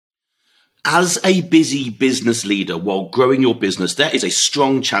As a busy business leader, while growing your business, there is a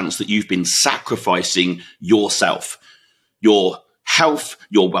strong chance that you've been sacrificing yourself, your health,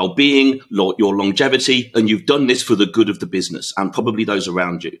 your well-being, your longevity, and you've done this for the good of the business and probably those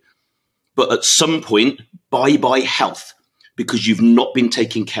around you. But at some point, bye-bye health, because you've not been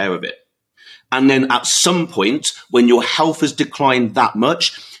taking care of it. And then at some point, when your health has declined that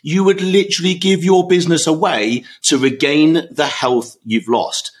much, you would literally give your business away to regain the health you've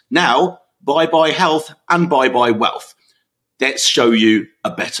lost. Now, bye-bye health and bye-bye wealth. Let's show you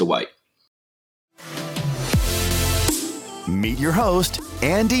a better way. Meet your host,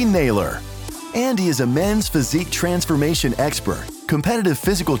 Andy Naylor. Andy is a men's physique transformation expert, competitive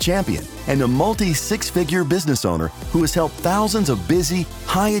physical champion, and a multi-six-figure business owner who has helped thousands of busy,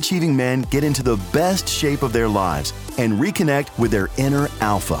 high-achieving men get into the best shape of their lives and reconnect with their inner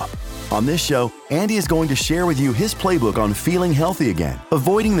alpha. On this show, Andy is going to share with you his playbook on feeling healthy again,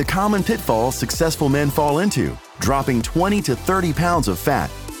 avoiding the common pitfalls successful men fall into, dropping 20 to 30 pounds of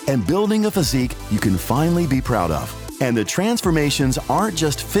fat, and building a physique you can finally be proud of. And the transformations aren't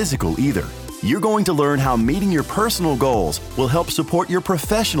just physical either. You're going to learn how meeting your personal goals will help support your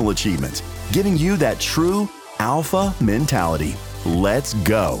professional achievements, giving you that true alpha mentality. Let's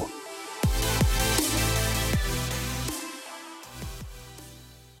go.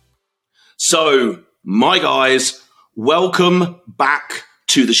 So, my guys, welcome back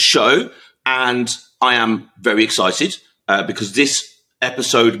to the show. And I am very excited because this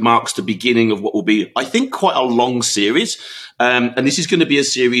episode marks the beginning of what will be, I think, quite a long series. And this is going to be a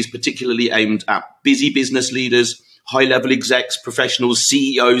series particularly aimed at busy business leaders, high-level execs, professionals,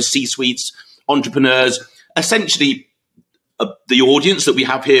 CEOs, C-suites, entrepreneurs, essentially the audience that we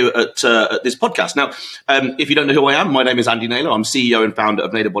have here at this podcast. Now, if you don't know who I am, my name is Andy Naylor. I'm CEO and founder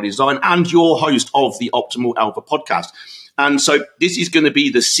of Naylor Body Design and your host of the Optimal Alpha podcast. And so this is going to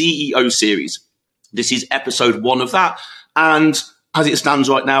be the CEO series. This is episode 1 of that. And as it stands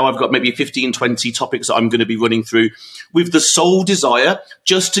right now, I've got maybe 15, 20 topics that I'm going to be running through with the sole desire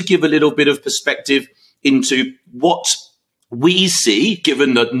just to give a little bit of perspective into what we see,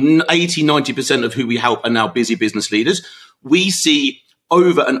 given that 80, 90% of who we help are now busy business leaders. We see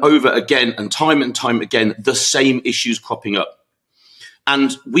over and over again and time again the same issues cropping up.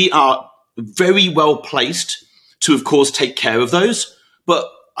 And we are very well placed to, of course, take care of those.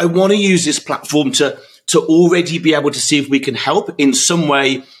 But I want to use this platform to already be able to see if we can help in some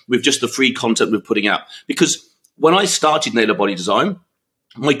way with just the free content we're putting out. Because when I started Naylor Body Design,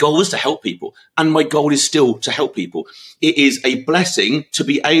 my goal was to help people, and my goal is still to help people. It is a blessing to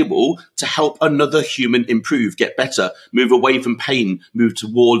be able to help another human improve, get better, move away from pain, move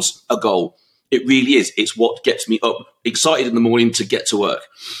towards a goal. It really is. It's what gets me up excited in the morning to get to work.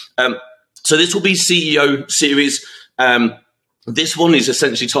 So this will be CEO series. This one is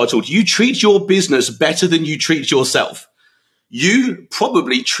essentially titled, You Treat Your Business Better Than You Treat Yourself. You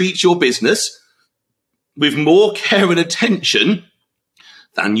probably treat your business with more care and attention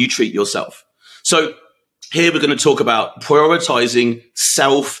than you treat yourself. So here we're going to talk about prioritizing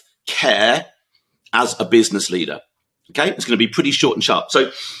self-care as a business leader. Okay, it's going to be pretty short and sharp.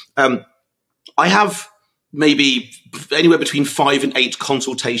 So I have maybe anywhere between 5 and 8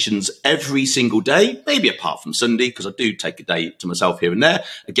 consultations every single day, maybe apart from Sunday, because I do take a day to myself here and there.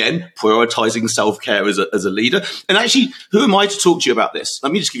 Again, prioritizing self-care as a leader. And actually, who am I to talk to you about this?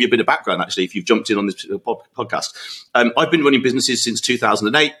 Let me just give you a bit of background, actually, if you've jumped in on this podcast. I've been running businesses since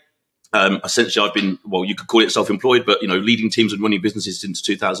 2008. Essentially, I've been, well, you could call it self-employed, but, leading teams and running businesses since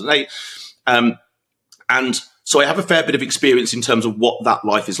 2008. And so I have a fair bit of experience in terms of what that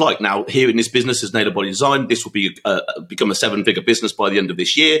life is like. Now, here in this business as Naylor Body Design, this will be become a 7-figure business by the end of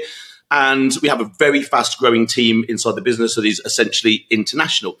this year. And we have a very fast-growing team inside the business that is essentially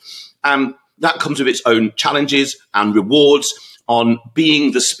international. That comes with its own challenges and rewards on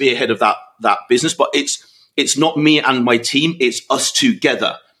being the spearhead of that business. But it's not me and my team, it's us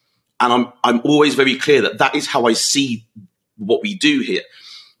together. And I'm always very clear that is how I see what we do here.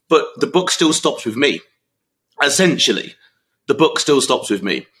 But the buck still stops with me. Essentially, the buck still stops with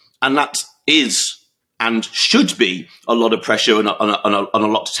me. And that is and should be a lot of pressure and a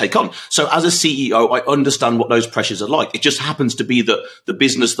lot to take on. So as a CEO, I understand what those pressures are like. It just happens to be that the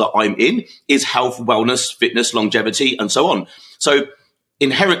business that I'm in is health, wellness, fitness, longevity, and so on. So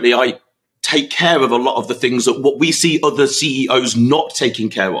inherently, I take care of a lot of the things that what we see other CEOs not taking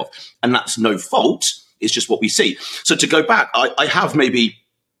care of. And that's no fault. It's just what we see. So to go back, I have maybe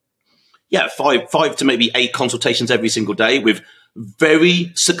five to maybe 8 consultations every single day with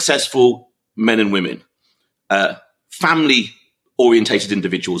very successful men and women, family orientated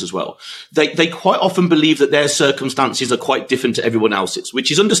individuals as well. They quite often believe that their circumstances are quite different to everyone else's,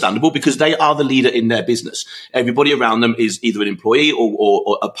 which is understandable because they are the leader in their business. Everybody around them is either an employee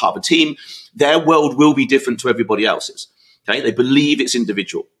or a part of a team. Their world will be different to everybody else's. Okay, they believe it's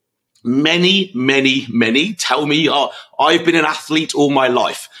individual. Many tell me, I've been an athlete all my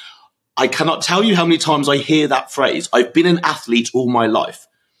life. I cannot tell you how many times I hear that phrase. I've been an athlete all my life.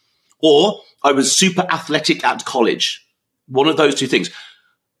 Or I was super athletic at college. One of those two things.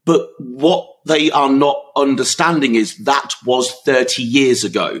 But what they are not understanding is that was 30 years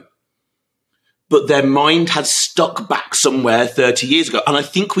ago. But their mind has stuck back somewhere 30 years ago. And I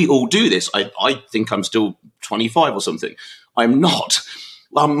think we all do this. I think I'm still 25 or something. I'm not.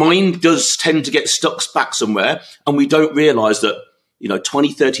 Our mind does tend to get stuck back somewhere, and we don't realize that,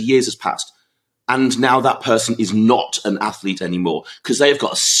 20, 30 years has passed. And now that person is not an athlete anymore because they have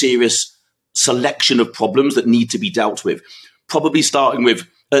got a serious selection of problems that need to be dealt with, probably starting with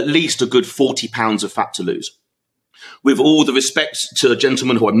at least a good 40 pounds of fat to lose. With all the respect to a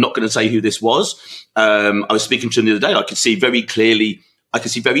gentleman who I'm not going to say who this was, I was speaking to him the other day. I could see very clearly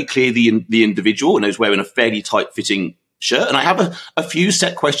the individual, and he was wearing a fairly tight fitting shirt. And I have a few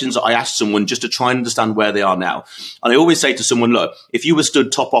set questions that I ask someone just to try and understand where they are now. And I always say to someone, look, if you were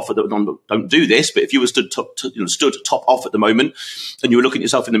stood top off don't do this, but if you were stood top off at the moment and you were looking at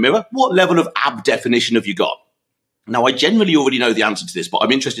yourself in the mirror, what level of ab definition have you got? Now, I generally already know the answer to this, but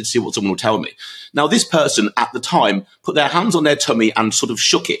I'm interested to see what someone will tell me. Now, this person at the time put their hands on their tummy and sort of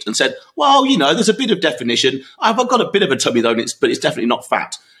shook it and said, well, there's a bit of definition. I've got a bit of a tummy though, but it's definitely not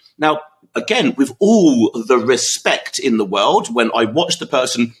fat. Now, again, with all the respect in the world, when I watched the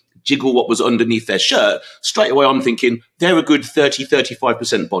person jiggle what was underneath their shirt, straight away I'm thinking they're a good 30,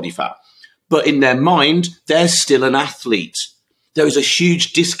 35% body fat. But in their mind, they're still an athlete. There is a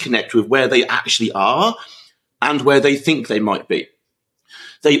huge disconnect with where they actually are and where they think they might be.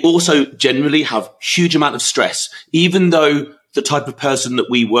 They also generally have huge amount of stress, even though the type of person that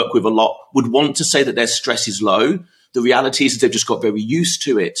we work with a lot would want to say that their stress is low. The reality is that they've just got very used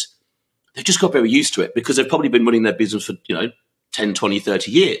to it. They've just got very used to it because they've probably been running their business for, 10, 20,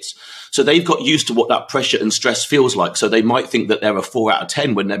 30 years. So they've got used to what that pressure and stress feels like. So they might think that they're a 4 out of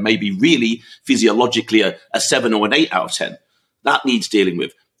 10 when they're maybe really physiologically a 7 or an 8 out of 10. That needs dealing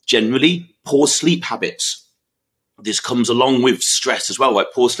with. Generally, poor sleep habits. This comes along with stress as well,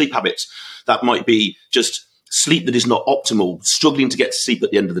 like poor sleep habits. That might be just sleep that is not optimal, struggling to get to sleep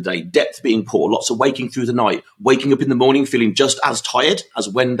at the end of the day, depth being poor, lots of waking through the night, waking up in the morning feeling just as tired as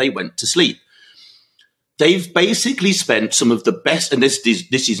when they went to sleep. They've basically spent some of the best, and this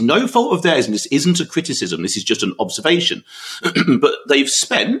is no fault of theirs, and this isn't a criticism, this is just an observation, but they've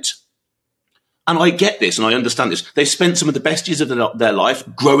spent, and I get this and I understand this, they've spent some of the best years of their life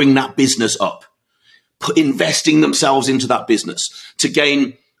growing that business up, investing themselves into that business to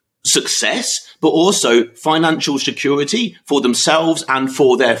gain success, but also financial security for themselves and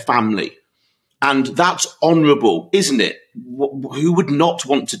for their family. And that's honorable, isn't it? Who would not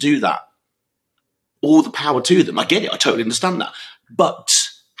want to do that? All the power to them. I get it. I totally understand that. But,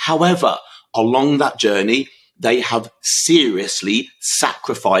 however, along that journey, they have seriously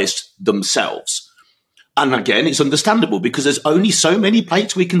sacrificed themselves. And again, it's understandable because there's only so many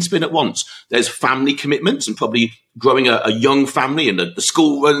plates we can spin at once. There's family commitments and probably growing a young family and the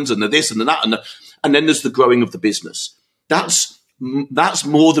school runs and the this and the that. And then there's the growing of the business. That's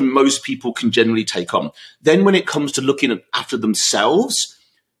more than most people can generally take on. Then when it comes to looking after themselves,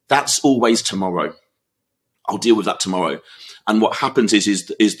 that's always tomorrow. I'll deal with that tomorrow. And what happens is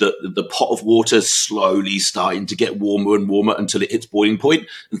that the pot of water is slowly starting to get warmer and warmer until it hits boiling point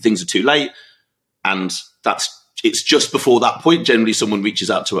and things are too late. And it's just before that point, generally someone reaches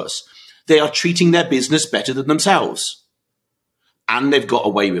out to us. They are treating their business better than themselves. And they've got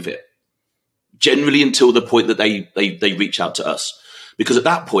away with it. Generally until the point that they reach out to us. Because at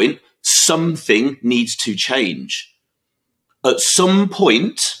that point, something needs to change. At some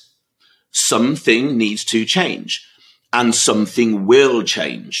point, something needs to change. And something will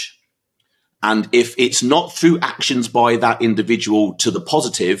change. And if it's not through actions by that individual to the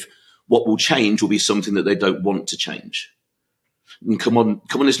positive, what will change will be something that they don't want to change. And come on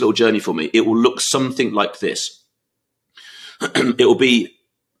this little journey for me. It will look something like this.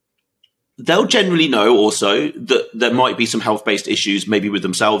 They'll generally know also that there might be some health-based issues, maybe with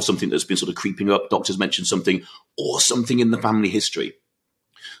themselves, something that's been sort of creeping up. Doctors mentioned something, or something in the family history.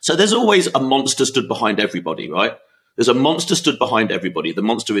 So there's always a monster stood behind everybody, right? There's a monster stood behind everybody. The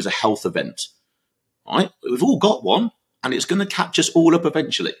monster is a health event, right? We've all got one, and it's going to catch us all up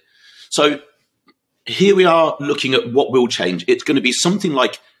eventually. So here we are looking at what will change. It's going to be something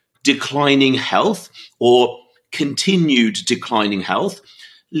like declining health or continued declining health,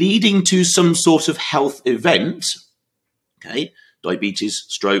 leading to some sort of health event, okay, diabetes,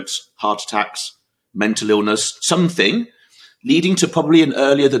 strokes, heart attacks, mental illness, something, leading to probably an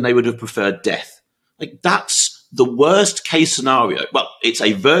earlier than they would have preferred death. Like, that's the worst case scenario. Well, it's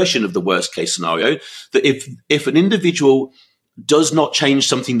a version of the worst case scenario, that if an individual does not change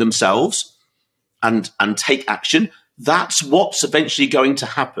something themselves and take action, that's what's eventually going to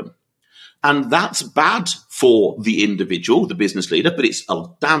happen. And that's bad for the individual, the business leader, but it's a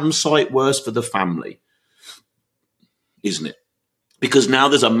damn sight worse for the family, isn't it? Because now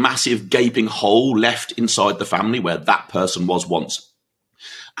there's a massive gaping hole left inside the family where that person was once.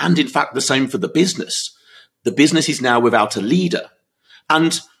 And in fact, the same for the business. The business is now without a leader.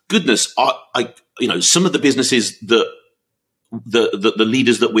 And goodness, some of the businesses that the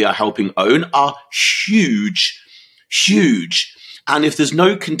leaders that we are helping own are huge. And if there's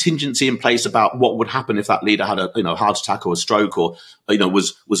no contingency in place about what would happen if that leader had a heart attack or a stroke, or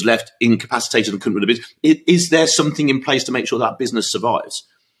was left incapacitated and couldn't run the business, is there something in place to make sure that business survives?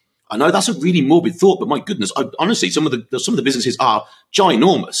 I know that's a really morbid thought, but my goodness, honestly, some of the businesses are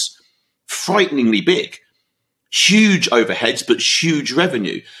ginormous, frighteningly big, huge overheads, but huge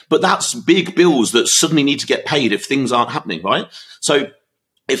revenue. But that's big bills that suddenly need to get paid if things aren't happening, right? So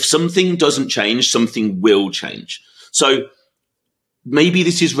if something doesn't change, something will change. So maybe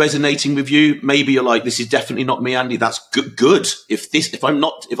this is resonating with you. Maybe you're like, this is definitely not me, Andy. That's good. If I'm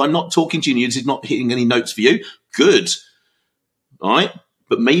not talking to you, this is not hitting any notes for you. Good. All right.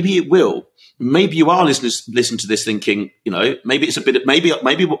 But maybe it will. Maybe you are listening to this thinking, maybe it's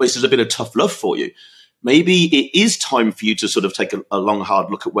maybe what this is a bit of tough love for you. Maybe it is time for you to sort of take a long, hard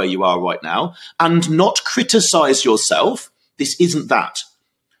look at where you are right now and not criticize yourself. This isn't that,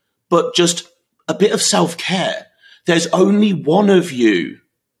 but just a bit of self-care. There's only one of you,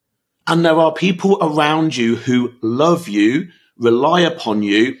 and there are people around you who love you, rely upon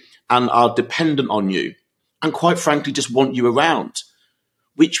you, and are dependent on you, and quite frankly, just want you around.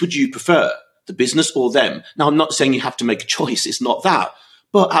 Which would you prefer, the business or them? Now, I'm not saying you have to make a choice. It's not that.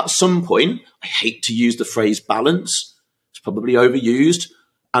 But at some point, I hate to use the phrase balance. It's probably overused.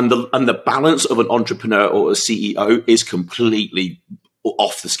 And the balance of an entrepreneur or a CEO is completely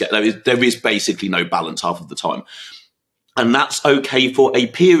off the scale. There is basically no balance half of the time. And that's okay for a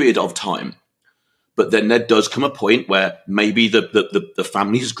period of time. But then there does come a point where maybe the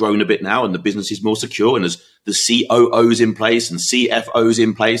family has grown a bit now and the business is more secure, and there's the COOs in place and CFOs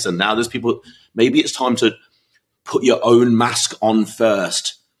in place. And now there's people, maybe it's time to put your own mask on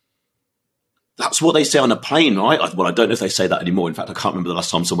first. That's what they say on a plane, right? Well, I don't know if they say that anymore. In fact, I can't remember the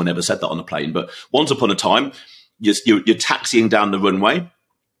last time someone ever said that on a plane. But once upon a time, you're taxiing down the runway,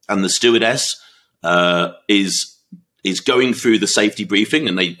 and the stewardess is going through the safety briefing,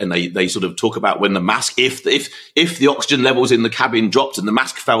 and they sort of talk about when the mask, if the oxygen levels in the cabin dropped and the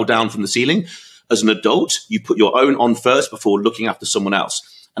mask fell down from the ceiling, as an adult, you put your own on first before looking after someone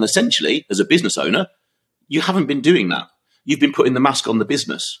else. And essentially, as a business owner, you haven't been doing that. You've been putting the mask on the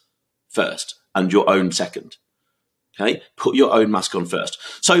business first and your own second. Okay? Put your own mask on first.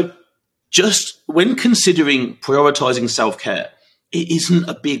 So just when considering prioritizing self-care, it isn't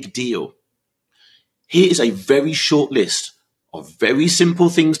a big deal. Here is a very short list of very simple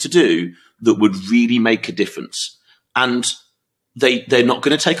things to do that would really make a difference. And they're not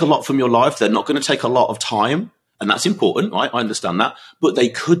going to take a lot from your life. They're not going to take a lot of time. And that's important, right? I understand that. But they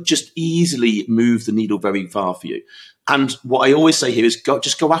could just easily move the needle very far for you. And what I always say here is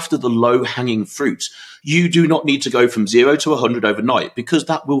just go after the low-hanging fruit. You do not need to go from 0 to 100 overnight, because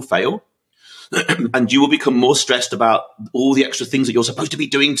that will fail. And you will become more stressed about all the extra things that you're supposed to be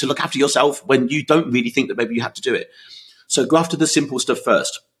doing to look after yourself when you don't really think that maybe you had to do it. So go after the simple stuff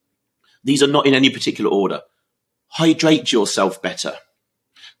first. These are not in any particular order. Hydrate yourself better.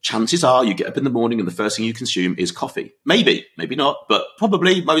 Chances are you get up in the morning and the first thing you consume is coffee. Maybe not, but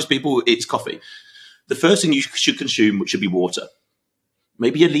probably most people, it's coffee. The first thing you should consume should be water.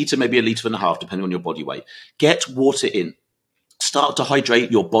 Maybe a litre, maybe a litre and a half, depending on your body weight. Get water in. Start to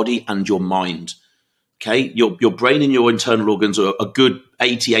hydrate your body and your mind. Okay? Your brain and your internal organs are a good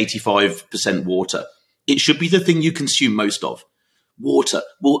 80-85% water. It should be the thing you consume most of. Water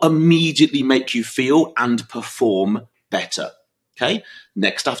will immediately make you feel and perform better. Okay?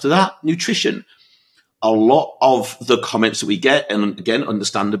 Next after that, nutrition. A lot of the comments that we get, and again,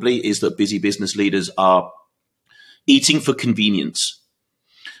 understandably, is that busy business leaders are eating for convenience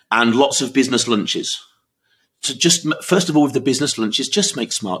and lots of business lunches. So just, first of all, with the business lunches, just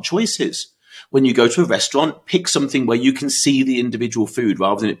make smart choices. When you go to a restaurant, pick something where you can see the individual food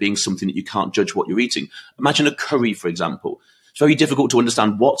rather than it being something that you can't judge what you're eating. Imagine a curry, for example. It's very difficult to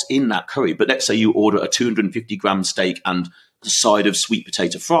understand what's in that curry. But let's say you order a 250-gram steak and a side of sweet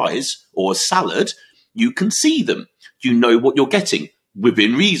potato fries or a salad, you can see them. You know what you're getting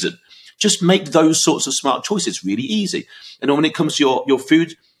within reason. Just make those sorts of smart choices really easy. And when it comes to your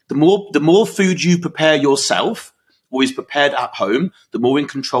food, the more food you prepare yourself or is prepared at home, the more in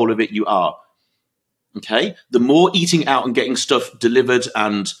control of it you are. Okay? The more eating out and getting stuff delivered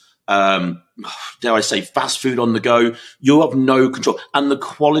and, dare I say, fast food on the go, you have no control. And the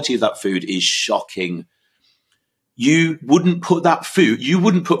quality of that food is shocking. You wouldn't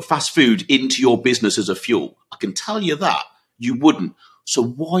put fast food into your business as a fuel. I can tell you that. You wouldn't. So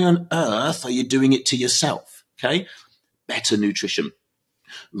why on earth are you doing it to yourself? Okay? Better nutrition.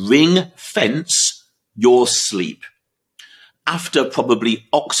 Ring fence your sleep. After probably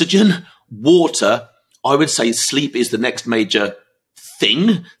oxygen, water, I would say sleep is the next major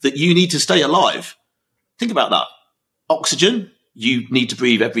thing that you need to stay alive. Think about that. Oxygen, you need to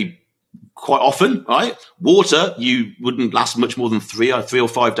breathe quite often, right? Water, you wouldn't last much more than 3 or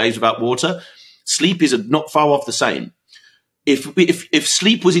 5 days without water. Sleep is not far off the same. If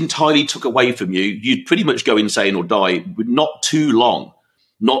sleep was entirely took away from you, you'd pretty much go insane or die. Not too long.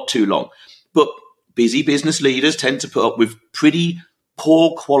 But busy business leaders tend to put up with pretty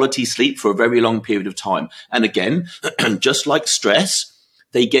poor quality sleep for a very long period of time. And again, just like stress,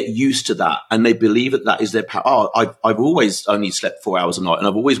 they get used to that and they believe that is their power. Oh, I've always only slept 4 hours a night and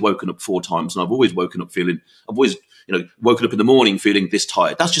I've always woken up 4 times and I've always woken up in the morning feeling this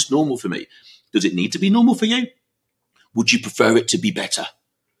tired. That's just normal for me. Does it need to be normal for you? Would you prefer it to be better?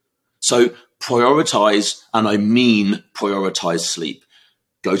 So prioritize, and I mean prioritize sleep.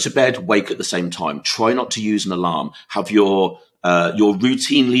 Go to bed, wake at the same time. Try not to use an alarm. Have your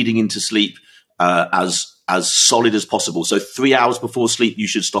routine leading into sleep as solid as possible. So 3 hours before sleep, you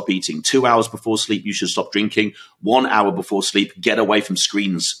should stop eating. 2 hours before sleep, you should stop drinking. 1 hour before sleep, get away from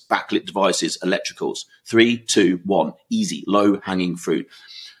screens, backlit devices, electricals. 3, 2, 1. Easy, low-hanging fruit.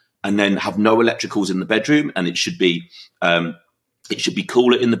 And then have no electricals in the bedroom, and it should be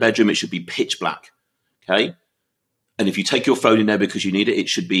cooler in the bedroom. It should be pitch black. Okay. And if you take your phone in there because you need it, it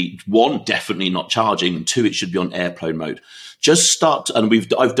should be 1, definitely not charging, and 2, it should be on airplane mode. Just start, and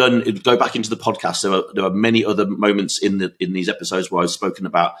go back into the podcast. There are many other moments in these episodes where I've spoken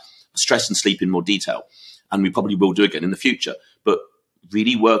about stress and sleep in more detail, and we probably will do again in the future. But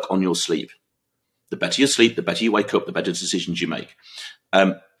really work on your sleep. The better you sleep, the better you wake up, the better decisions you make.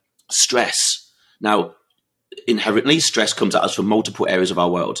 Stress. Now, inherently, stress comes at us from multiple areas of our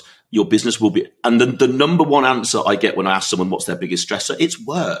world. Your business will be, and the number one answer I get when I ask someone what's their biggest stressor, it's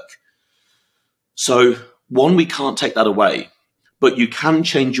work. So 1, we can't take that away, but you can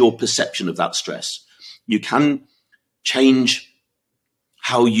change your perception of that stress. You can change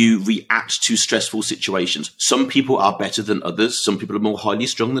how you react to stressful situations. Some people are better than others. Some people are more highly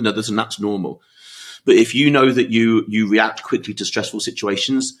strung than others, and that's normal. But if you know that you react quickly to stressful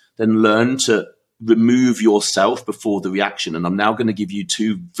situations, then learn to remove yourself before the reaction. And I'm now going to give you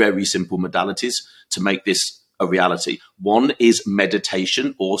 2 very simple modalities to make this a reality. 1 is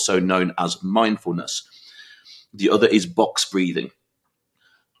meditation, also known as mindfulness. The other is box breathing.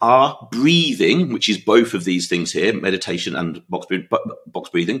 Our breathing, which is both of these things here, meditation and box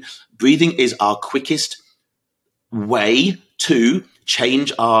breathing, breathing is our quickest way to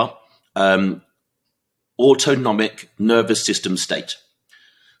change our autonomic nervous system state.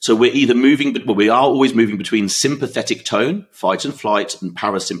 So we are always moving between sympathetic tone, fight and flight, and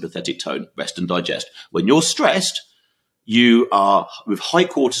parasympathetic tone, rest and digest. When you're stressed, you are with high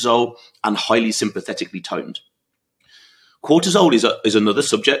cortisol and highly sympathetically toned. Cortisol is another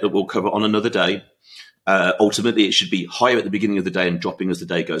subject that we'll cover on another day. Ultimately, it should be higher at the beginning of the day and dropping as the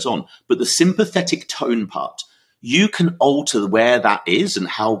day goes on. But the sympathetic tone part, you can alter where that is and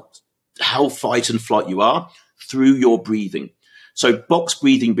how fight and flight you are through your breathing. So box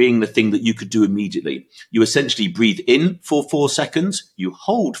breathing being the thing that you could do immediately. You essentially breathe in for 4 seconds, you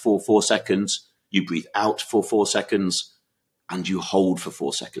hold for 4 seconds, you breathe out for 4 seconds, and you hold for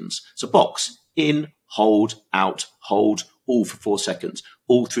 4 seconds. So box, in, hold, out, hold, all for 4 seconds,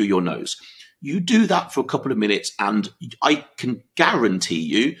 all through your nose. You do that for a couple of minutes, and I can guarantee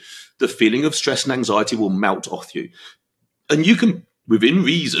you the feeling of stress and anxiety will melt off you. And you can, within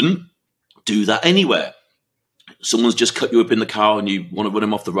reason, do that anywhere. Someone's just cut you up in the car and you want to run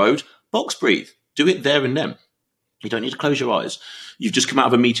them off the road, box breathe. Do it there and then. You don't need to close your eyes. You've just come out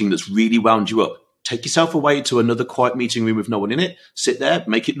of a meeting that's really wound you up. Take yourself away to another quiet meeting room with no one in it. Sit there,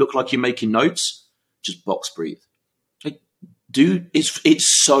 make it look like you're making notes. Just box breathe. It's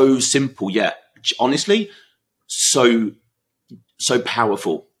so simple, yet honestly, so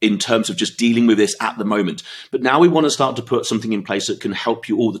powerful. in terms of just dealing with this at the moment. But now we want to start to put something in place that can help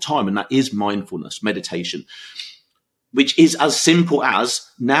you all the time. And that is mindfulness, meditation, which is as simple as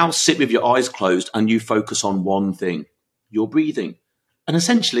now sit with your eyes closed and you focus on one thing, your breathing. And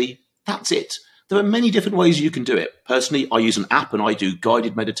essentially, that's it. There are many different ways you can do it. Personally, I use an app and I do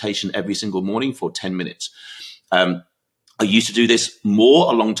guided meditation every single morning for 10 minutes. I used to do this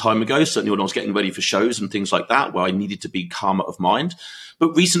more a long time ago, certainly when I was getting ready for shows and things like that, where I needed to be calmer of mind.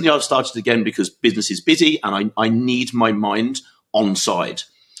 But recently I've started again because business is busy and I need my mind on side,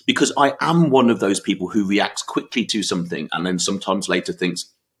 because I am one of those people who reacts quickly to something and then sometimes later thinks,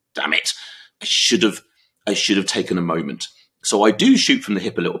 damn it, I should have taken a moment. So I do shoot from the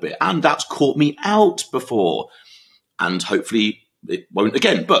hip a little bit, and that's caught me out before. And hopefully it won't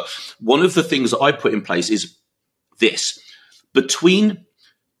again. But one of the things that I put in place is this. Between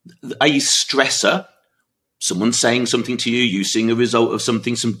a stressor, someone saying something to you, you seeing a result of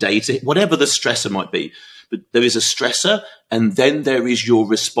something, some data, whatever the stressor might be, but there is a stressor and then there is your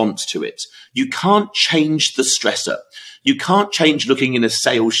response to it. You can't change the stressor. You can't change looking in a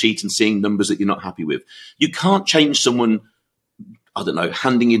sales sheet and seeing numbers that you're not happy with. You can't change someone, I don't know,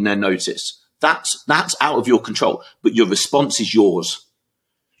 handing in their notice. That's out of your control, but your response is yours.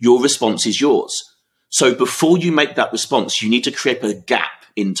 Your response is yours. So before you make that response, you need to create a gap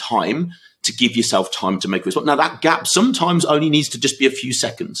in time to give yourself time to make a response. Now, that gap sometimes only needs to just be a few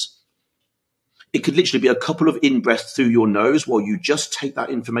seconds. It could literally be a couple of in-breaths through your nose while you just take that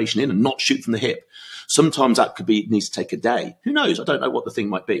information in and not shoot from the hip. Sometimes that needs to take a day. Who knows? I don't know what the thing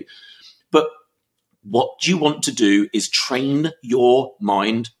might be. But what you want to do is train your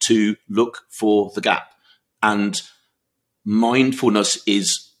mind to look for the gap. And mindfulness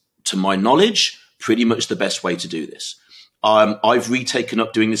is, to my knowledge, pretty much the best way to do this. I've retaken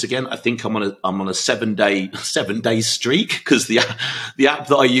up doing this again. I think I'm on a 7-day streak, because the app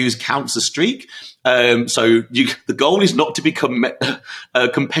that I use counts a streak. So the goal is not to become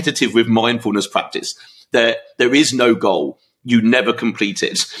competitive with mindfulness practice. There is no goal. You never complete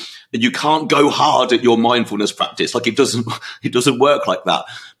it. And you can't go hard at your mindfulness practice. Like it doesn't work like that.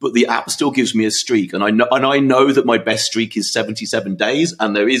 But the app still gives me a streak. And I know that my best streak is 77 days.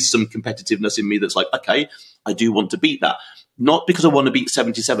 And there is some competitiveness in me that's like, okay, I do want to beat that. Not because I want to beat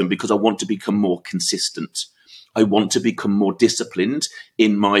 77, because I want to become more consistent. I want to become more disciplined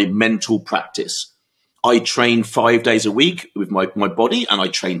in my mental practice. I train 5 days a week with my body, and I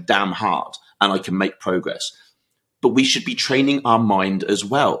train damn hard, and I can make progress. But we should be training our mind as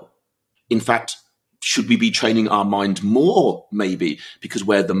well. In fact, should we be training our mind more? Maybe, because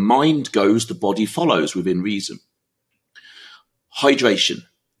where the mind goes, the body follows within reason. Hydration,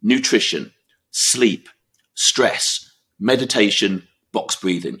 nutrition, sleep, stress, meditation, box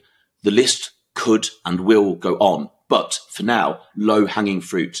breathing. The list could and will go on. But for now, low-hanging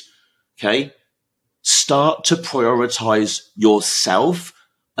fruit. Okay? Start to prioritize yourself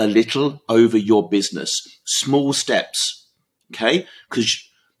a little over your business. Small steps. Okay? Because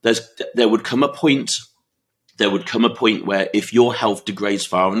there would come a point where if your health degrades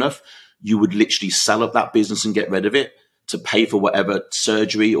far enough, you would literally sell up that business and get rid of it to pay for whatever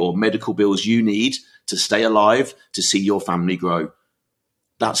surgery or medical bills you need to stay alive, to see your family grow.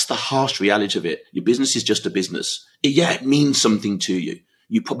 That's the harsh reality of it. Your business is just a business. It means something to you.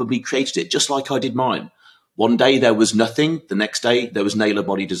 You probably created it, just like I did mine. One day there was nothing. The next day there was Naylor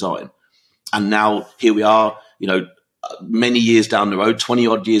Body Design. And now here we are, many years down the road, 20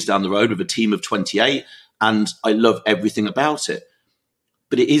 odd years down the road, with a team of 28. And I love everything about it.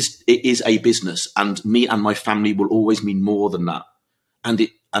 But it is a business, and me and my family will always mean more than that. And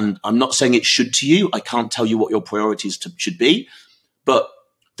I'm not saying it should to you. I can't tell you what your priorities should be, but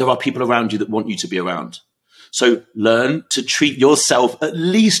there are people around you that want you to be around. So learn to treat yourself at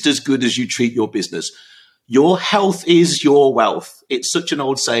least as good as you treat your business. Your health is your wealth. It's such an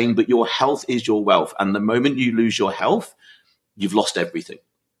old saying, but your health is your wealth. And the moment you lose your health, you've lost everything.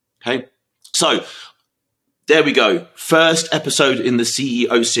 Okay. So there we go. First episode in the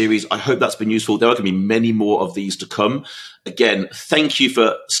CEO series. I hope that's been useful. There are going to be many more of these to come. Again, thank you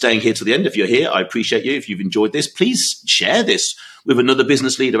for staying here to the end. If you're here, I appreciate you. If you've enjoyed this, please share this with another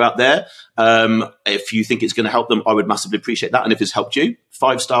business leader out there. If you think it's going to help them, I would massively appreciate that. And if it's helped you,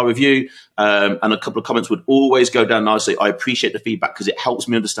 5-star review and a couple of comments would always go down nicely. I appreciate the feedback because it helps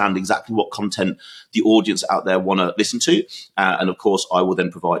me understand exactly what content the audience out there want to listen to. And of course, I will then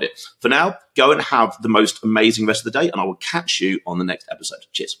provide it. For now, go and have the most amazing rest of the day, and I will catch you on the next episode.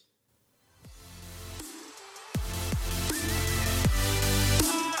 Cheers.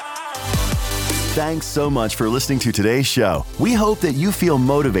 Thanks so much for listening to today's show. We hope that you feel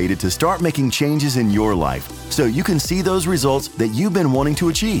motivated to start making changes in your life so you can see those results that you've been wanting to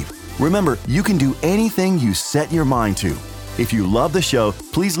achieve. Remember, you can do anything you set your mind to. If you love the show,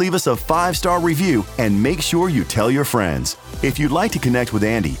 please leave us a 5-star review and make sure you tell your friends. If you'd like to connect with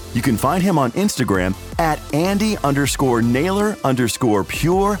Andy, you can find him on Instagram at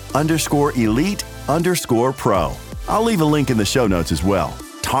Andy_Naylor_pure_elite_pro. I'll leave a link in the show notes as well.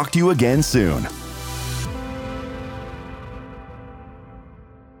 Talk to you again soon.